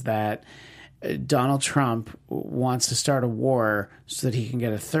says that Donald Trump wants to start a war so that he can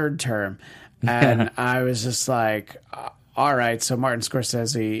get a third term. And I was just like, all right, so Martin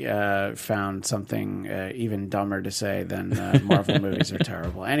Scorsese found something even dumber to say than Marvel movies are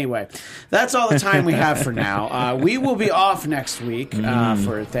terrible. Anyway, that's all the time we have for now. We will be off next week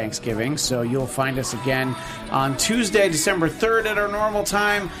for Thanksgiving, so you'll find us again on Tuesday, December 3rd at our normal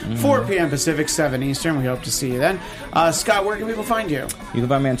time, 4 p.m. Pacific, 7 Eastern. We hope to see you then. Scott, where can people find you? You can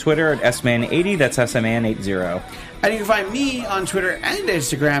find me on Twitter at sman80. That's sman80. And you can find me on Twitter and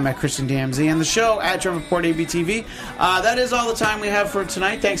Instagram at ChristianDMZ and the show at Trump Report ABTV. That is all the time we have for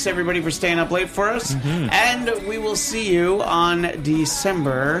tonight. Thanks, everybody, for staying up late for us. And we will see you on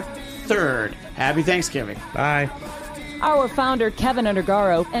December 3rd. Happy Thanksgiving. Bye. Our founder, Kevin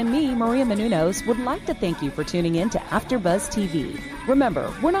Undergaro, and me, Maria Menounos, would like to thank you for tuning in to AfterBuzz TV.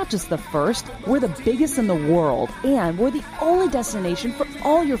 Remember, we're not just the first, we're the biggest in the world, and we're the only destination for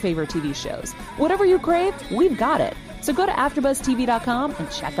all your favorite TV shows. Whatever you crave, we've got it. So go to AfterBuzzTV.com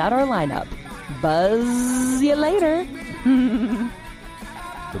and check out our lineup. Buzz you later.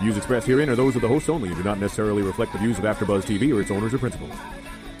 The views expressed herein are those of the hosts only and do not necessarily reflect the views of AfterBuzz TV or its owners or principals.